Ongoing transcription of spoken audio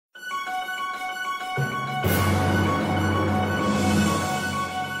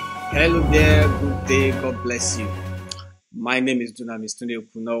Hello there, good day, God bless you. My name is Dunamis, Tunde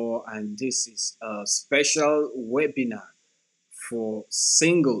Okunowo, and this is a special webinar for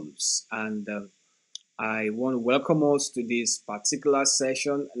singles. And I want to welcome us to this particular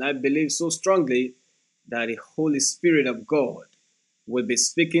session. And I believe so strongly that the Holy Spirit of God will be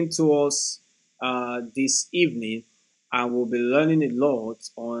speaking to us this evening, and we'll be learning a lot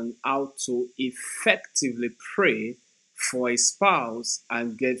on how to effectively pray for a spouse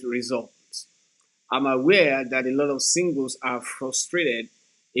and get results. I'm aware that a lot of singles are frustrated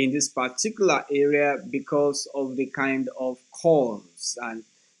in this particular area because of the kind of calls and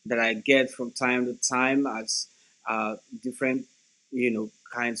that I get from time to time as different,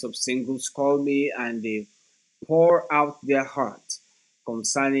 kinds of singles call me and they pour out their heart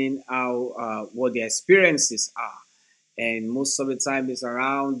concerning how what their experiences are. And most of the time, it's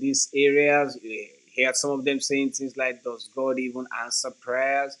around these areas. You hear some of them saying things like, "Does God even answer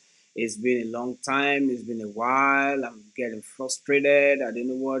prayers? It's been a long time. It's been a while. I'm getting frustrated. I don't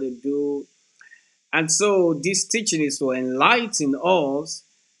know what to do." And so, this teaching is to enlighten us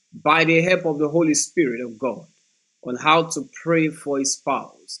by the help of the Holy Spirit of God on how to pray for a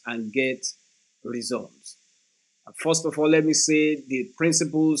spouse and get results. First of all, let me say the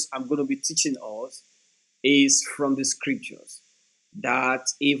principles I'm going to be teaching us is from the scriptures. That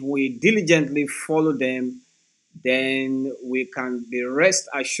if we diligently follow them, then we can be rest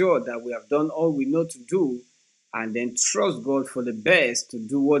assured that we have done all we know to do, and then trust God for the best to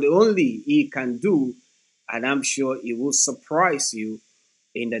do what only He can do. And I'm sure He will surprise you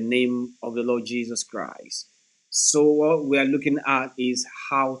in the name of the Lord Jesus Christ. So, what we are looking at is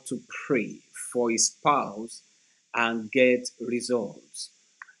how to pray for a spouse and get results.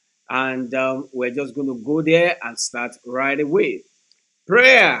 And we're just going to go there and start right away.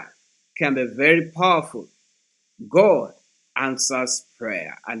 Prayer can be very powerful. God answers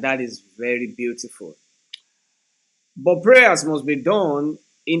prayer, and that is very beautiful. But prayers must be done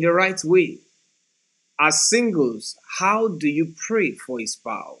in the right way. As singles, how do you pray for a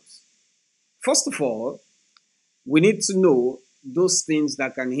spouse? First of all, we need to know those things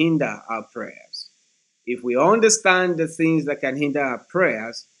that can hinder our prayers. If we understand the things that can hinder our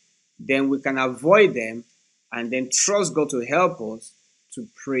prayers, then we can avoid them and then trust God to help us to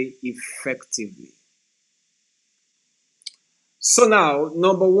pray effectively. So now,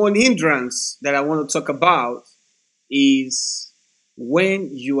 number one hindrance that I want to talk about is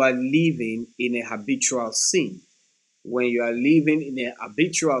when you are living in a habitual sin. When you are living in a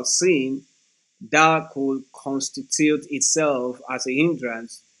habitual sin, that could constitute itself as a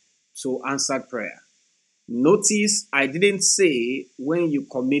hindrance to answered prayer. Notice I didn't say when you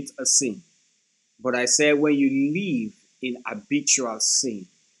commit a sin, but I said when you live in habitual sin,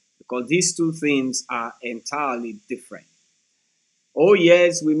 because these two things are entirely different. Oh,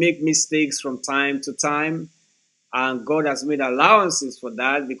 yes, we make mistakes from time to time, and God has made allowances for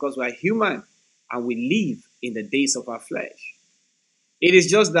that because we are human and we live in the days of our flesh. It is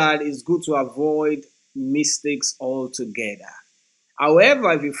just that it's good to avoid mistakes altogether.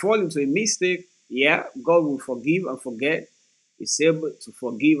 However, if you fall into a mistake, yeah, God will forgive and forget. He's able to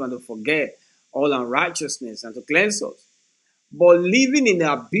forgive and to forget all unrighteousness and to cleanse us. But living in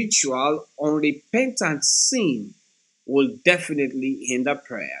habitual, unrepentant sin will definitely hinder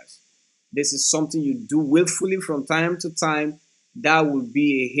prayers. This is something you do willfully from time to time. That will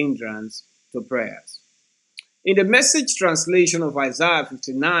be a hindrance to prayers. In the message translation of Isaiah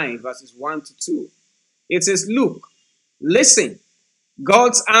 59, verses 1 to 2, it says, "Look, listen,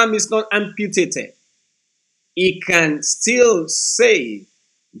 God's arm is not amputated. He can still save.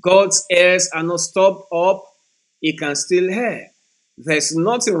 God's ears are not stopped up. He can still hear. There's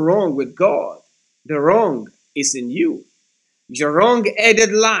nothing wrong with God. The wrong is in you. Your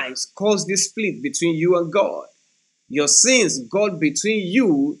wrong-headed lives cause this split between you and God. Your sins got between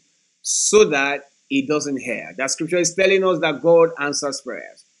you so that He doesn't hear." That scripture is telling us that God answers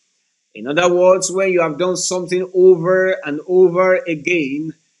prayers. In other words, when you have done something over and over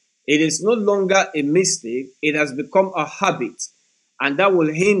again, it is no longer a mistake, it has become a habit, and that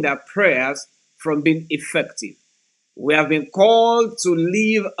will hinder prayers from being effective. We have been called to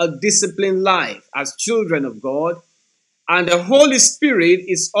live a disciplined life as children of God, and the Holy Spirit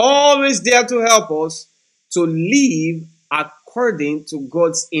is always there to help us to live according to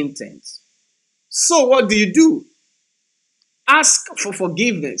God's intent. So, what do? Ask for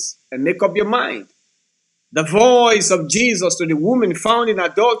forgiveness and make up your mind. The voice of Jesus to the woman found in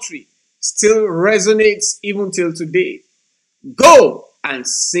adultery still resonates even till today. Go and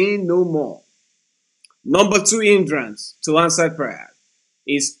sin no more. Number two hindrance to answered prayer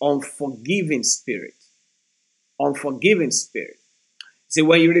is unforgiving spirit. Unforgiving spirit. See,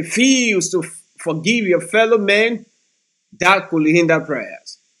 when you refuse to forgive your fellow men, that could hinder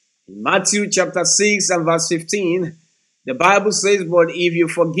prayers. In Matthew chapter 6 and verse 15, the Bible says, "But if you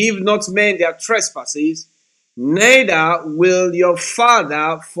forgive not men their trespasses, neither will your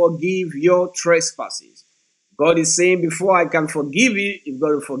Father forgive your trespasses." God is saying, before I can forgive you, you've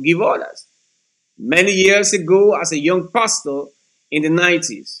got to forgive others. Many years ago, as a young pastor in the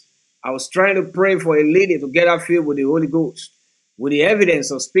 90s, I was trying to pray for a lady to get her filled with the Holy Ghost, with the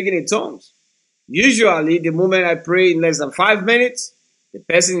evidence of speaking in tongues. Usually, the moment I pray in less than 5 minutes, the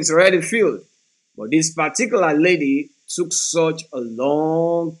person is already filled. But this particular lady took such a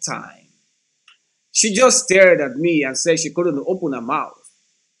long time. She just stared at me and said she couldn't open her mouth.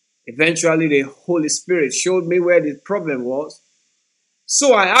 Eventually, the Holy Spirit showed me where the problem was.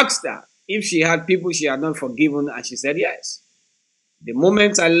 So I asked her if she had people she had not forgiven, and she said yes. The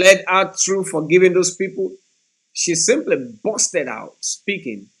moment I led her through forgiving those people, she simply busted out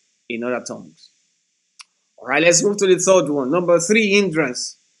speaking in other tongues. All right, let's move to the third one. Number 3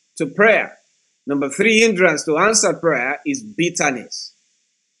 hindrance to prayer. Number 3 hindrance to answered prayer is bitterness.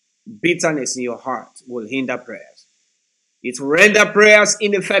 Bitterness in your heart will hinder prayers. It will render prayers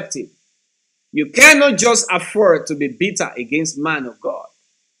ineffective. You cannot just afford to be bitter against man of God.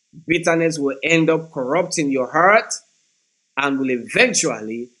 Bitterness will end up corrupting your heart and will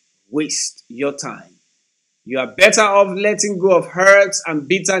eventually waste your time. You are better off letting go of hurts and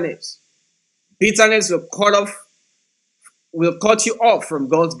bitterness. Bitterness will cut you off from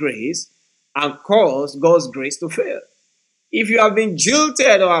God's grace and cause God's grace to fail. If you have been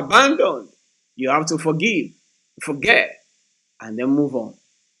jilted or abandoned, you have to forgive, forget, and then move on.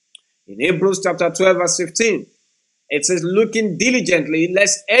 In Hebrews chapter 12, verse 15, it says, "Looking diligently,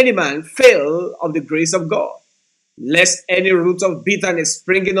 lest any man fail of the grace of God, lest any root of bitterness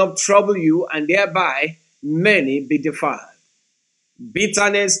springing up trouble you, and thereby many be defiled."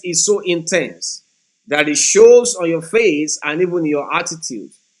 Bitterness is so intense that it shows on your face and even in your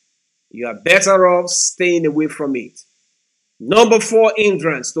attitude. You are better off staying away from it. Number 4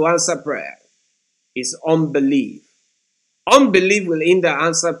 hindrance to answer prayer is unbelief. Unbelief will hinder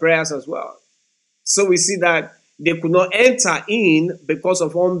answer prayers as well. So we see that they could not enter in because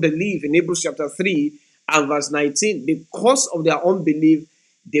of unbelief in Hebrews chapter 3 and verse 19. Because of their unbelief,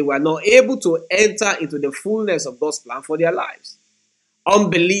 they were not able to enter into the fullness of God's plan for their lives.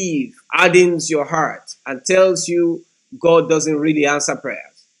 Unbelief hardens your heart and tells you God doesn't really answer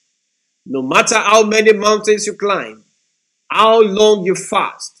prayers. No matter how many mountains you climb, how long you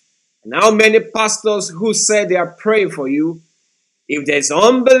fast, and how many pastors who say they are praying for you, if there's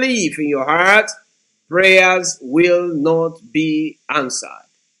unbelief in your heart, prayers will not be answered.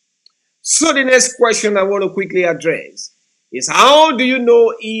 So the next question I want to quickly address is, how do you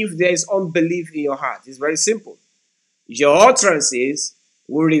know if there's unbelief in your heart? It's very simple. Your utterances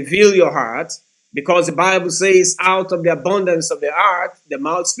will reveal your heart, because the Bible says, out of the abundance of the heart, the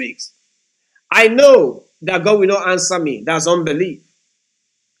mouth speaks. I know that God will not answer me. That's unbelief.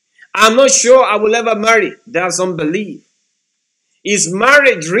 I'm not sure I will ever marry. That's unbelief. Is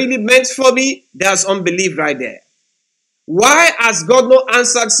marriage really meant for me? That's unbelief right there. Why has God not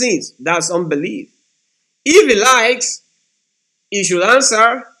answered since? That's unbelief. If he likes, he should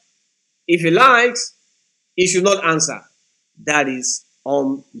answer. If he likes, he should not answer. That is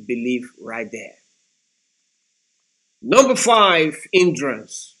unbelief right there. Number 5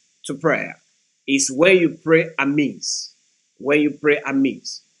 hindrance to prayer is when you pray amiss. When you pray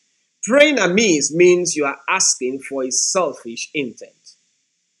amiss. Praying amiss means you are asking for a selfish intent.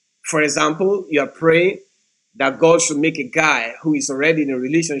 For example, you are praying that God should make a guy who is already in a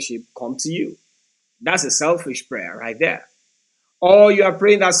relationship come to you. That's a selfish prayer right there. Or you are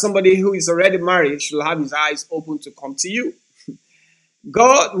praying that somebody who is already married should have his eyes open to come to you.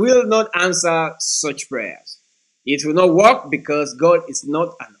 God will not answer such prayers. It will not work because God is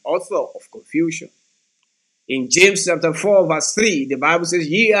not an author of confusion. In James chapter 4 verse 3, the Bible says,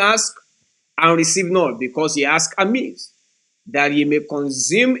 "Ye ask and receive not, because ye ask amiss, that ye may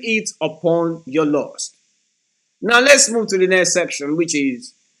consume it upon your lust." Now let's move to the next section, which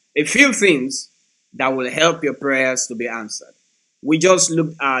is a few things that will help your prayers to be answered. We just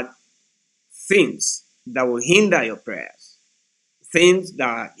looked at things that will hinder your prayers, things that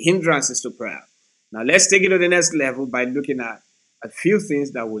are hindrances to prayer. Now let's take it to the next level by looking at a few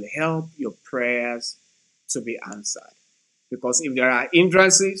things that will help your prayers to be answered. Because if there are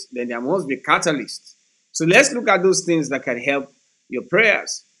hindrances, then there must be catalysts. So let's look at those things that can help your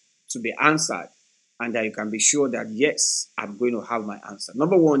prayers to be answered, and that you can be sure that, yes, I'm going to have my answer.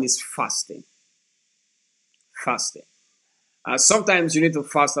 Number 1 is fasting. Fasting. Sometimes you need to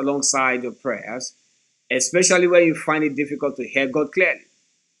fast alongside your prayers, especially when you find it difficult to hear God clearly.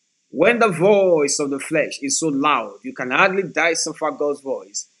 When the voice of the flesh is so loud, you can hardly decipher God's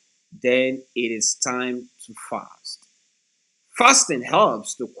voice, then it is time to fast. Fasting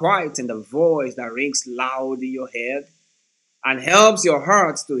helps to quieten the voice that rings loud in your head and helps your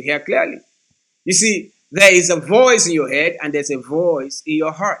heart to hear clearly. You see, there is a voice in your head and there's a voice in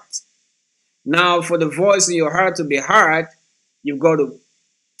your heart. Now, for the voice in your heart to be heard, you've got to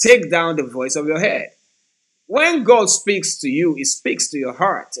take down the voice of your head. When God speaks to you, He speaks to your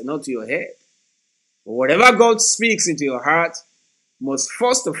heart and not to your head. But whatever God speaks into your heart must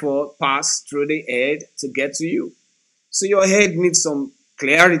first of all pass through the head to get to you. So your head needs some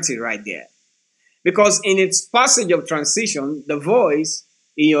clarity right there. Because in its passage of transition, the voice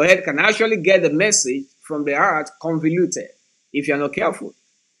in your head can actually get the message from the heart convoluted if you're not careful.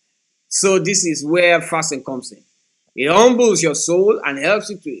 So this is where fasting comes in. It humbles your soul and helps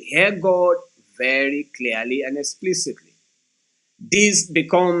you to hear God very clearly and explicitly. This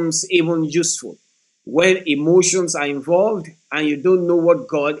becomes even useful when emotions are involved and you don't know what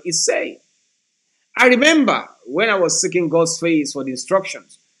God is saying. I remember when I was seeking God's face for the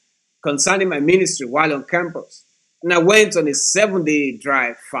instructions concerning my ministry while on campus, and I went on a 7-day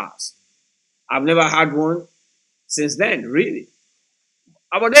dry fast. I've never had one since then, really.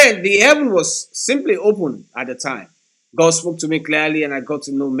 But then the heaven was simply open at the time. God spoke to me clearly and I got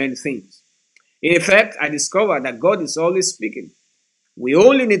to know many things. In effect, I discovered that God is always speaking. We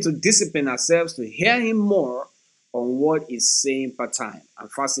only need to discipline ourselves to hear Him more on what He's saying per time.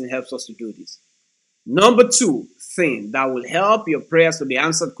 And fasting helps us to do this. Number 2 thing that will help your prayers to be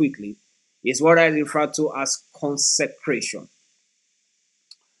answered quickly is what I refer to as consecration.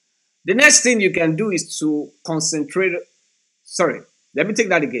 The next thing you can do is to concentrate. Sorry, let me take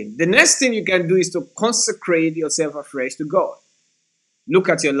that again. The next thing you can do is to consecrate yourself afresh to God. Look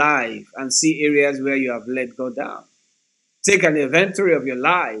at your life and see areas where you have let God down. Take an inventory of your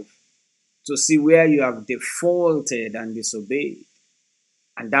life to see where you have defaulted and disobeyed.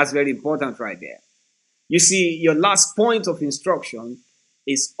 And that's very important right there. You see, your last point of instruction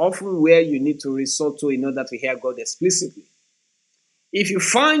is often where you need to resort to in order to hear God explicitly. If you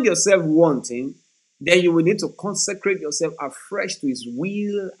find yourself wanting, then you will need to consecrate yourself afresh to His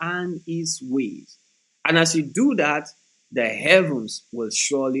will and His ways. And as you do that, the heavens will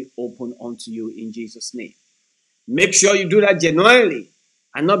surely open unto you in Jesus' name. Make sure you do that genuinely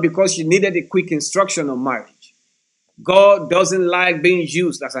and not because you needed a quick instruction on marriage. God doesn't like being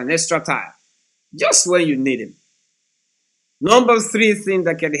used as an extra tire just when you need Him. Number 3 thing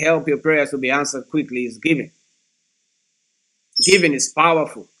that can help your prayers to be answered quickly is giving. Giving is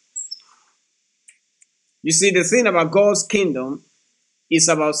powerful. You see, the thing about God's kingdom is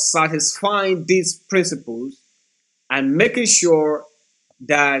about satisfying these principles and making sure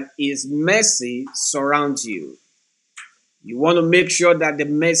that His mercy surrounds you. You want to make sure that the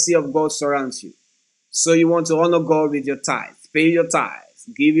mercy of God surrounds you. So you want to honor God with your tithes, pay your tithes,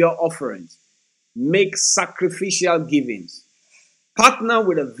 give your offerings, make sacrificial givings, partner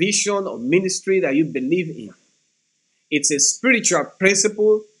with a vision or ministry that you believe in. It's a spiritual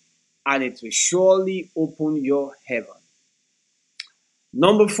principle and it will surely open your heaven.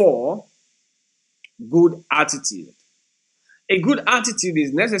 Number 4, good attitude. A good attitude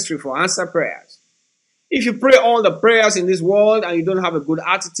is necessary for answered prayers. If you pray all the prayers in this world and you don't have a good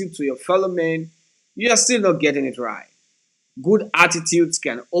attitude to your fellow men, you are still not getting it right. Good attitudes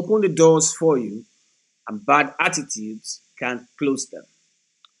can open the doors for you, and bad attitudes can close them.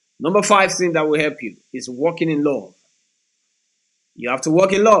 Number 5 thing that will help you is walking in love. You have to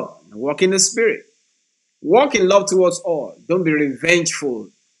walk in love and walk in the Spirit. Walk in love towards all. Don't be revengeful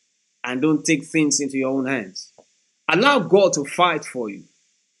and don't take things into your own hands. Allow God to fight for you.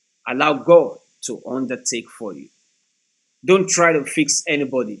 Allow God to undertake for you. Don't try to fix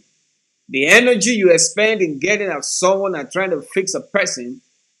anybody. The energy you expend in getting at someone and trying to fix a person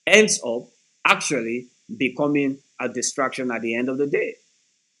ends up actually becoming a distraction at the end of the day.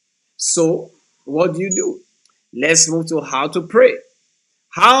 So, what do? Let's move to how to pray.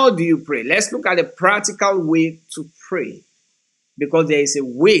 How do you pray? Let's look at a practical way to pray. Because there is a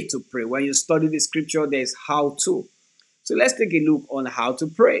way to pray. When you study the scripture, there is how to. So let's take a look on how to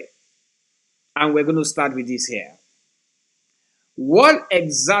pray. And we're going to start with this here. What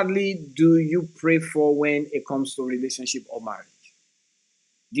exactly do you pray for when it comes to relationship or marriage?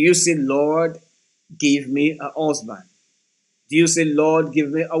 Do you say, Lord, give me a husband? Do you say, Lord,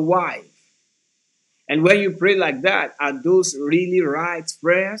 give me a wife? And when you pray like that, are those really right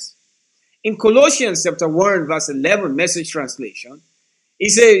prayers? In Colossians chapter 1, verse 11, Message translation,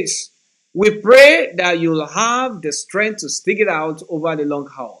 it says, we pray that you'll have the strength to stick it out over the long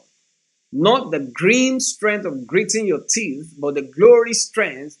haul. Not the grim strength of gritting your teeth, but the glory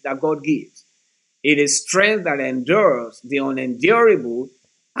strength that God gives. It is strength that endures the unendurable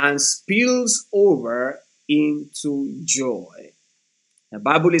and spills over into joy. The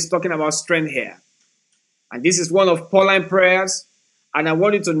Bible is talking about strength here. And this is one of Pauline prayers. And I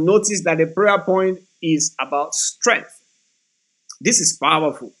want you to notice that the prayer point is about strength. This is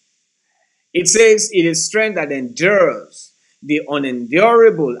powerful. It says it is strength that endures the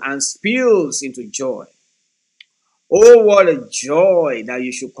unendurable and spills into joy. Oh, what a joy that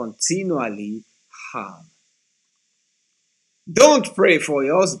you should continually have. Don't pray for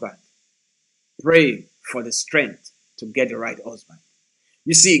your husband. Pray for the strength to get the right husband.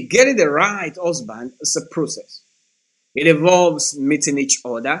 You see, getting the right husband is a process. It involves meeting each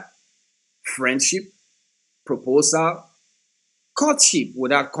other, friendship, proposal, courtship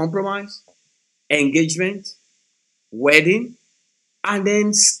without compromise, engagement, wedding, and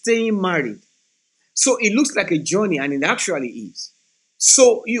then staying married. So it looks like a journey, and it actually is.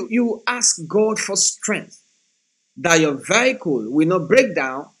 So you ask God for strength that your vehicle will not break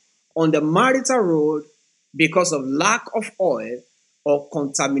down on the marital road because of lack of oil or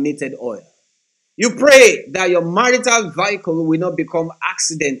contaminated oil. You pray that your marital vehicle will not become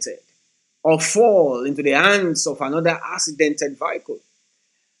accidented or fall into the hands of another accidented vehicle.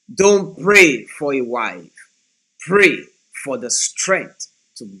 Don't pray for a wife. Pray for the strength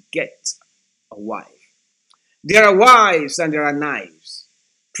to get a wife. There are wives and there are knives.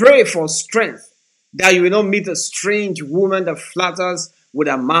 Pray for strength that you will not meet a strange woman that flatters with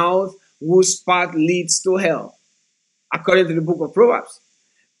a mouth whose path leads to hell, according to the book of Proverbs.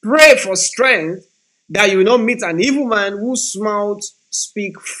 Pray for strength that you will not meet an evil man whose mouth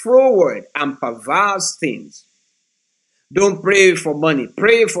speak froward and perverse things. Don't pray for money.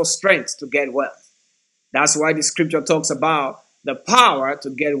 Pray for strength to get wealth. That's why the scripture talks about the power to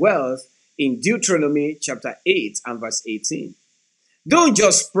get wealth in Deuteronomy chapter 8 and verse 18. Don't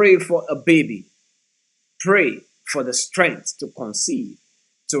just pray for a baby. Pray for the strength to conceive,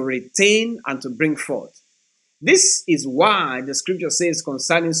 to retain, and to bring forth. This is why the scripture says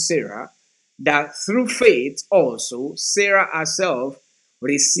concerning Sarah that through faith also Sarah herself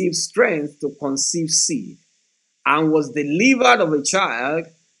received strength to conceive seed and was delivered of a child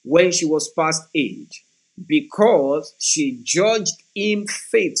when she was past age, because she judged him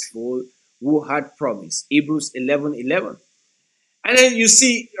faithful who had promised. Hebrews 11:11. And then you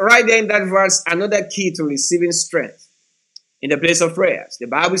see right there in that verse another key to receiving strength in the place of prayers. The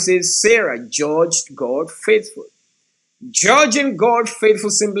Bible says Sarah judged God faithful. Judging God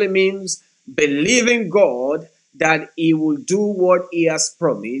faithful simply means believing God that he will do what he has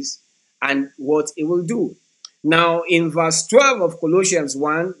promised and what he will do. Now, in verse 12 of Colossians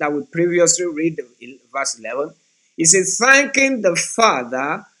 1, that we previously read, verse 11, it says, thanking the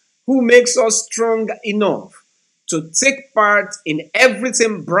Father who makes us strong enough to take part in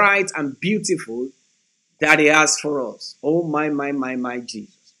everything bright and beautiful that he has for us. Oh, my,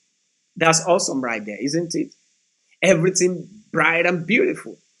 Jesus. That's awesome right there, isn't it? Everything bright and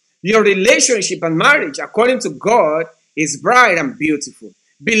beautiful. Your relationship and marriage, according to God, is bright and beautiful.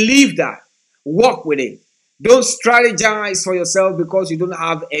 Believe that. Walk with it. Don't strategize for yourself because you don't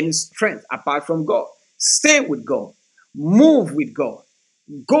have any strength apart from God. Stay with God. Move with God.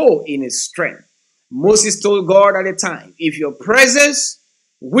 Go in his strength. Moses told God at the time, if your presence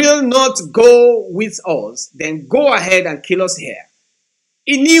will not go with us, then go ahead and kill us here.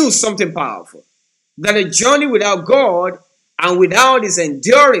 He knew something powerful, that a journey without God and without his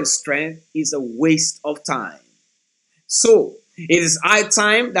enduring strength is a waste of time. So, it is high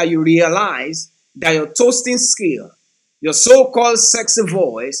time that you realize that your toasting skill, your so-called sexy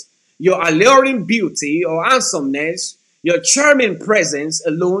voice, your alluring beauty or handsomeness, your charming presence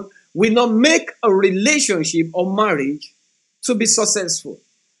alone will not make a relationship or marriage to be successful.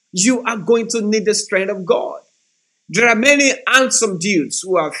 You are going to need the strength of God. There are many handsome dudes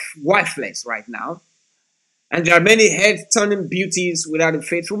who are wifeless right now, and there are many head-turning beauties without a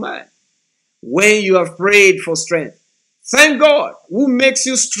faithful man. When you have prayed for strength, thank God who makes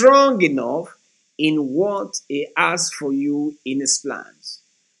you strong enough in what he has for you in his plans.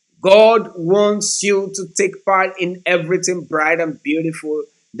 God wants you to take part in everything bright and beautiful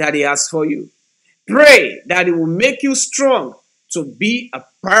that he has for you. Pray that he will make you strong to be a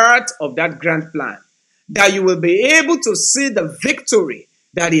part of that grand plan, that you will be able to see the victory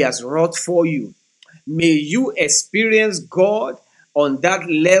that he has wrought for you. May you experience God on that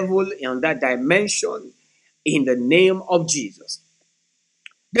level, on that dimension, in the name of Jesus.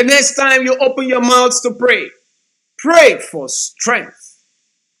 The next time you open your mouths to pray, pray for strength.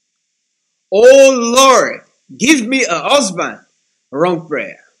 Oh Lord, give me a husband. Wrong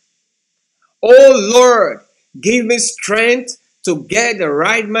prayer. Oh Lord, give me strength to get the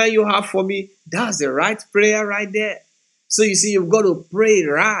right man you have for me. That's the right prayer right there. So you see, you've got to pray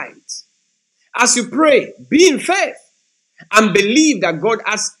right. As you pray, be in faith and believe that God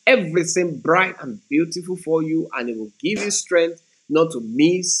has everything bright and beautiful for you, and He will give you strength not to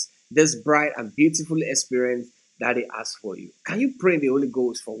miss this bright and beautiful experience that He has for you. Can you pray in the Holy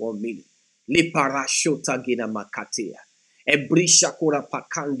Ghost for 1 minute? Le parashota gina makatea. Ebrisha kura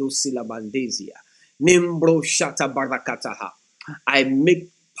pakando silabandezia. Nimbro shata barakataha. I make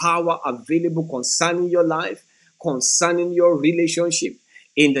power available concerning your life, concerning your relationship.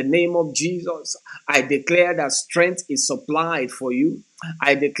 In the name of Jesus, I declare that strength is supplied for you.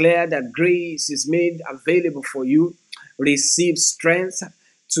 I declare that grace is made available for you. Receive strength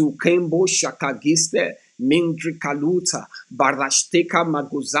to Kembo Shakagiste, Mindri Kaluta, Barashteka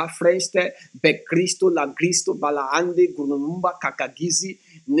Maguza Freste, Bekristo Lagristo Balaande, Gunumba Kakagizi,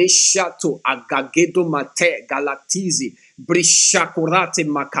 Neshato Agagedo Mate, Galatizi, Brishakurate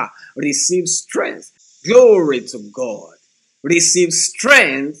Maka. Receive strength. Glory to God. Receive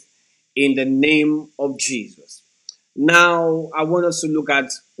strength in the name of Jesus. Now, I want us to look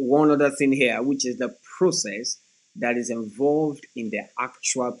at one other thing here, which is the process that is involved in the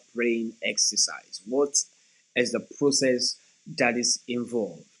actual praying exercise. What is the process that is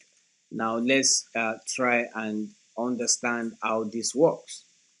involved? Now, let's try and understand how this works.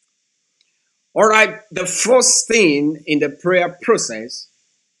 All right, the first thing in the prayer process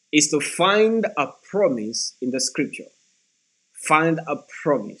is to find a promise in the scripture. Find a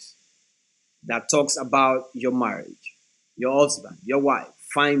promise that talks about your marriage, your husband, your wife.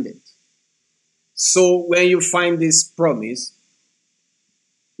 Find it. So when you find this promise,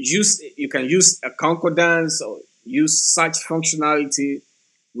 you can use a concordance or use search functionality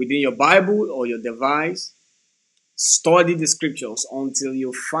within your Bible or your device. Study the scriptures until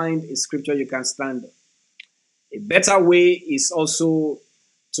you find a scripture you can stand on. A better way is also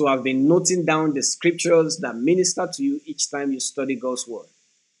to have been noting down the scriptures that minister to you each time you study God's word.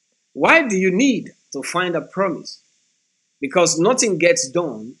 Why do you need to find a promise? Because nothing gets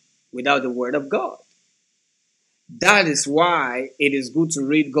done without the word of God. That is why it is good to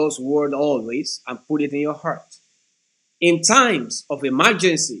read God's word always and put it in your heart. In times of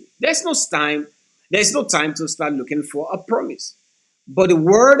emergency, there's no time to start looking for a promise. But the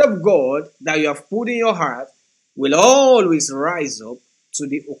word of God that you have put in your heart will always rise up to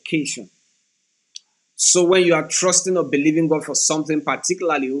the occasion. So when you are trusting or believing God for something,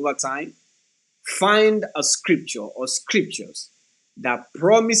 particularly over time, find a scripture or scriptures that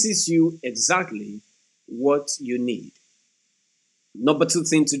promises you exactly what you need. Number 2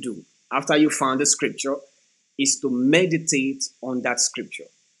 thing to do after you found the scripture is to meditate on that scripture.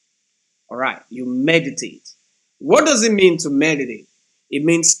 All right, you meditate. What does it mean to meditate? It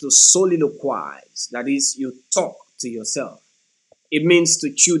means to soliloquize, that is, you talk to yourself. It means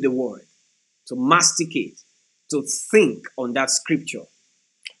to chew the word, to masticate, to think on that scripture.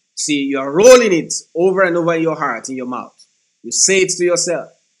 See, you are rolling it over and over in your heart, in your mouth. You say it to yourself.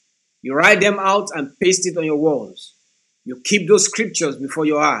 You write them out and paste it on your walls. You keep those scriptures before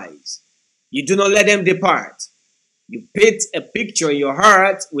your eyes. You do not let them depart. You paint a picture in your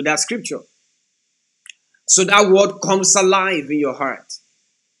heart with that scripture. So that word comes alive in your heart.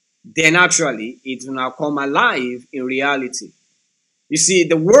 Then actually, it will now come alive in reality. You see,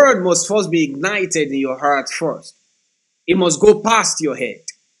 the word must first be ignited in your heart first. It must go past your head.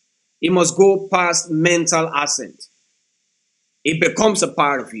 It must go past mental assent. It becomes a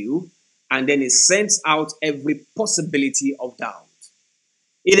part of you, and then it sends out every possibility of doubt.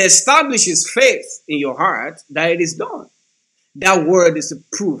 It establishes faith in your heart that it is done. That word is the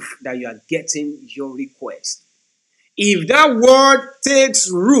proof that you are getting your request. If that word takes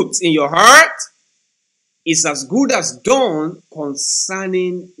root in your heart, it's as good as done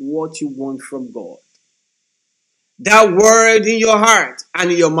concerning what you want from God. That word in your heart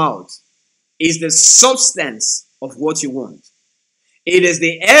and in your mouth is the substance of what you want. It is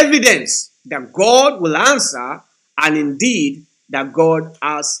the evidence that God will answer, and indeed that God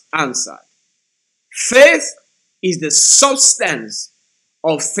has answered. Faith is the substance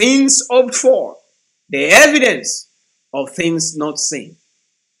of things hoped for, the evidence of things not seen.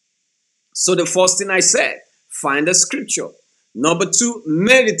 So the first thing I said, find the scripture. Number 2,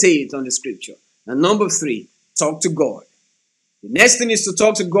 meditate on the scripture. And number 3, talk to God. The next thing is to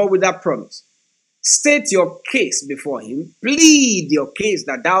talk to God with that promise. State your case before Him. Plead your case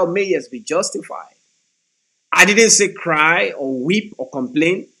that thou mayest be justified. I didn't say cry or weep or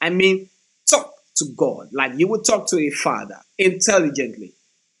complain. I mean, talk to God like you would talk to a father, intelligently.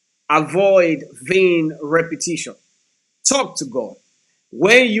 Avoid vain repetition. Talk to God.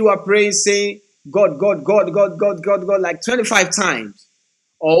 When you are praying, saying, God, God, God, God, God, God, God, like 25 times,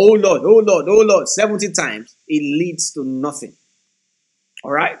 or oh Lord, oh Lord, oh Lord, 70 times, it leads to nothing.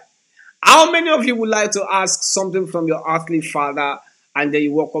 All right? How many of you would like to ask something from your earthly father and then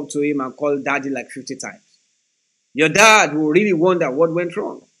you walk up to him and call daddy like 50 times? Your dad will really wonder what went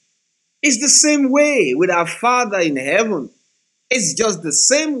wrong. It's the same way with our Father in heaven. It's just the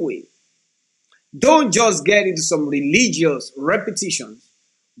same way. Don't just get into some religious repetitions,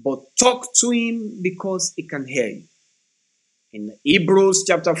 but talk to him because he can hear you. In Hebrews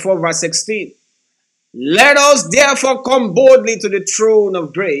chapter 4, verse 16, let us therefore come boldly to the throne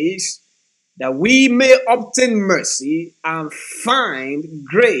of grace that we may obtain mercy and find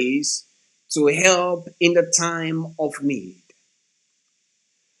grace to help in the time of need.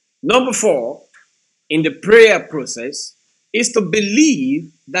 Number 4, in the prayer process, is to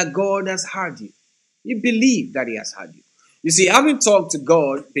believe that God has heard you. You believe that he has heard you. You see, having talked to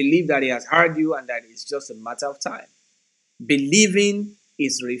God, believe that he has heard you and that it's just a matter of time. Believing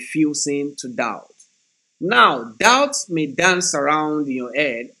is refusing to doubt. Now, doubts may dance around in your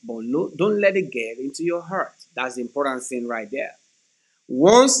head, but don't let it get into your heart. That's the important thing right there.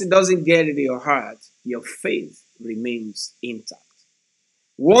 Once it doesn't get into your heart, your faith remains intact.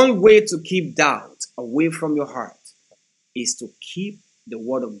 One way to keep doubt away from your heart is to keep the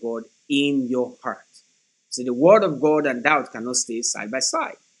word of God in your heart. So the word of God and doubt cannot stay side by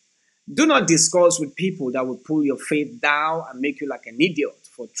side. Do not discuss with people that will pull your faith down and make you like an idiot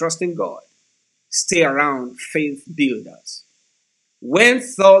for trusting God. Stay around faith builders. When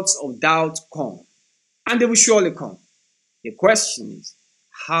thoughts of doubt come, and they will surely come, the question is,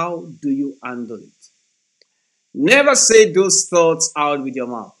 how do you handle it? Never say those thoughts out with your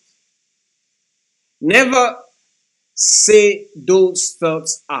mouth. Never say those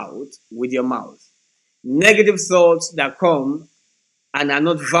thoughts out with your mouth. Negative thoughts that come and are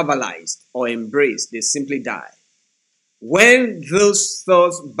not verbalized or embraced, they simply die. When those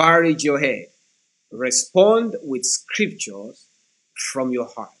thoughts barrage your head, respond with scriptures from your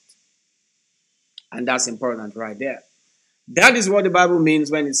heart. And that's important right there. That is what the Bible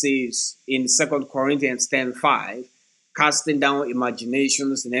means when it says in 2 Corinthians 10:5, casting down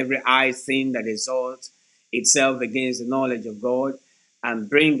imaginations and every high thing that exalts itself against the knowledge of God, and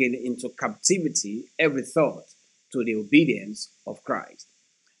bringing into captivity every thought to the obedience of Christ.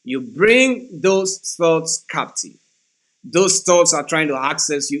 You bring those thoughts captive. Those thoughts are trying to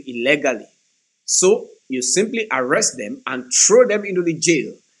access you illegally. So you simply arrest them and throw them into the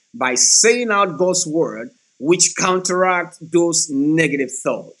jail by saying out God's word, which counteract those negative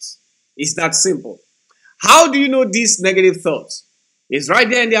thoughts. It's that simple. How do you know these negative thoughts? It's right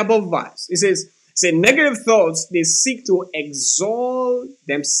there in the above verse. It says, negative thoughts, they seek to exalt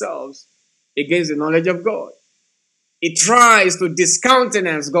themselves against the knowledge of God. It tries to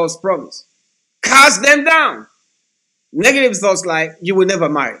discountenance God's promise. Cast them down. Negative thoughts like, you will never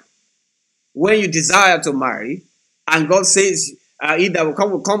marry. When you desire to marry, and God says, he that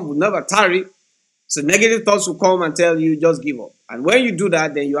will come, will never tarry. So negative thoughts will come and tell you, just give up. And when you do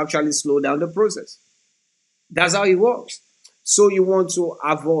that, then you actually slow down the process. That's how it works. So you want to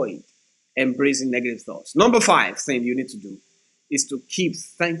avoid embracing negative thoughts. Number 5 thing you need to do is to keep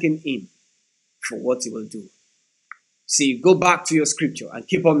thanking him for what he will do. See, go back to your scripture and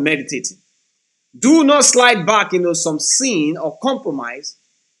keep on meditating. Do not slide back into some sin or compromise,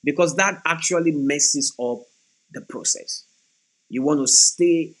 because that actually messes up the process. You want to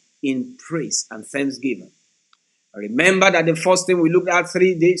stay in praise and thanksgiving. Remember that the first thing we looked at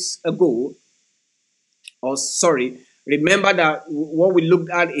 3 days ago, remember that what we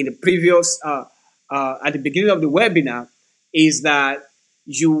looked at in the previous, at the beginning of the webinar, is that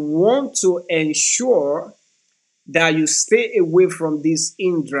you want to ensure that you stay away from these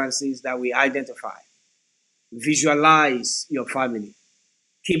hindrances that we identify. Visualize your family.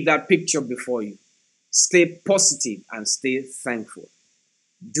 Keep that picture before you. Stay positive and stay thankful.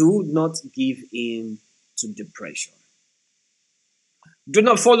 Do not give in to depression. Do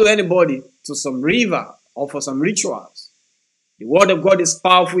not follow anybody to some river or for some rituals. The word of God is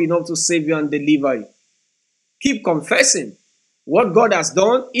powerful enough to save you and deliver you. Keep confessing what God has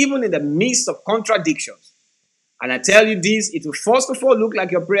done, even in the midst of contradictions. And I tell you this, it will first of all look like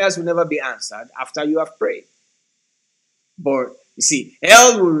your prayers will never be answered after you have prayed. But you see,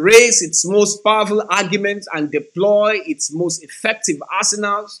 hell will raise its most powerful arguments and deploy its most effective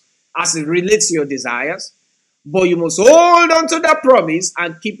arsenals as it relates to your desires. But you must hold on to that promise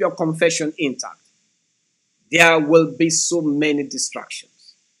and keep your confession intact. There will be so many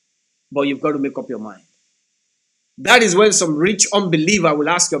distractions, but you've got to make up your mind. That is when some rich unbeliever will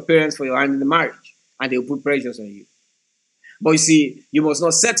ask your parents for your hand in the marriage, and they will put pressures on you. But you see, you must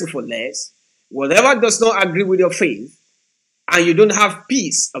not settle for less. Whatever does not agree with your faith and you don't have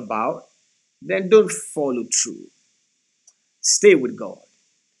peace about, then don't follow through. Stay with God.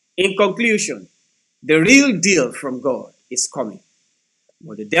 In conclusion, the real deal from God is coming,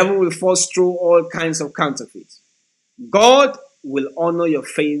 but the devil will force through all kinds of counterfeits. God will honor your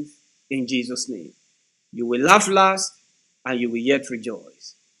faith in Jesus' name. You will laugh last and you will yet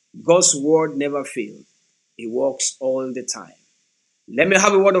rejoice. God's word never fails, it works all the time. Let me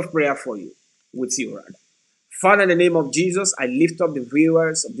have a word of prayer for you, with you, rather. Father, in the name of Jesus, I lift up the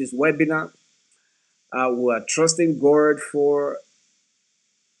viewers of this webinar who are trusting God for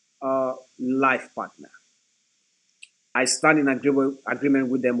a life partner. I stand in agreement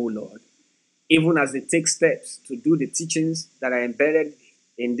with them, O Lord, even as they take steps to do the teachings that are embedded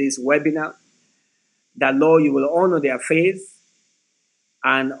in this webinar, that, Lord, you will honor their faith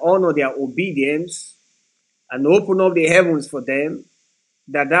and honor their obedience and open up the heavens for them,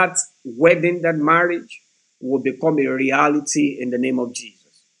 that wedding, that marriage will become a reality in the name of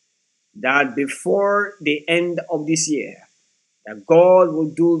Jesus. That before the end of this year, that God will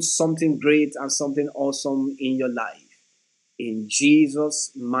do something great and something awesome in your life. In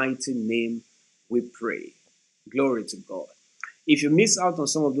Jesus' mighty name, we pray. Glory to God. If you miss out on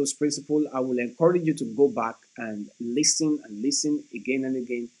some of those principles, I will encourage you to go back and listen again and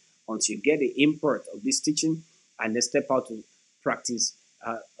again until you get the import of this teaching and then step out to practice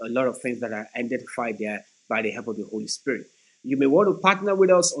a lot of things that are identified there by the help of the Holy Spirit. You may want to partner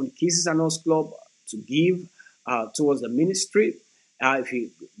with us on Kisses and Hugs Club to give towards the ministry.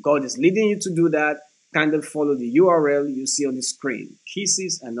 God is leading you to do that, kindly follow the URL you see on the screen,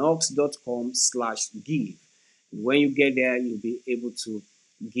 kissesandhugs.com/give. When you get there, you'll be able to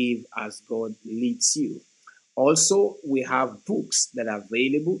give as God leads you. Also, we have books that are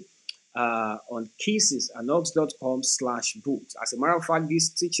available on kissesandhugs.com/books. As a matter of fact, this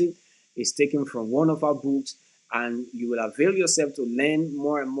teaching is taken from one of our books, and you will avail yourself to learn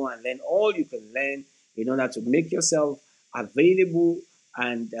more and more and learn all you can learn in order to make yourself available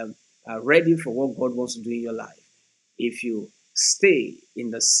and ready for what God wants to do in your life. If you stay in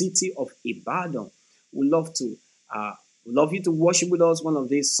the city of Ibadan, we love you to worship with us one of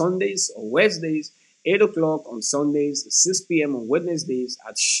these Sundays or Wednesdays, 8 o'clock on Sundays, 6 p.m. on Wednesdays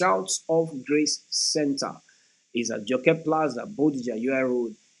at Shouts of Grace Center. It's at Joke Plaza, Bodija, UI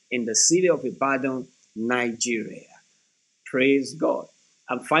Road in the city of Ibadan, Nigeria. Praise God.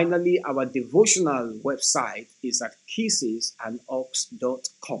 And finally, our devotional website is at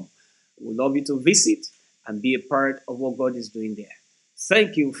kissesandhugs.com. We'd love you to visit and be a part of what God is doing there.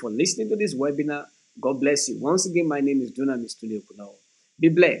 Thank you for listening to this webinar. God bless you. Once again, my name is Dunamis, Okunowo. Be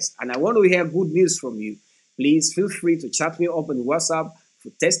blessed. And I want to hear good news from you. Please feel free to chat me up on WhatsApp for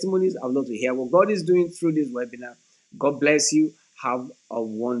testimonies. I would love to hear what God is doing through this webinar. God bless you. Have a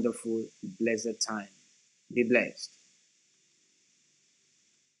wonderful, blessed time. Be blessed.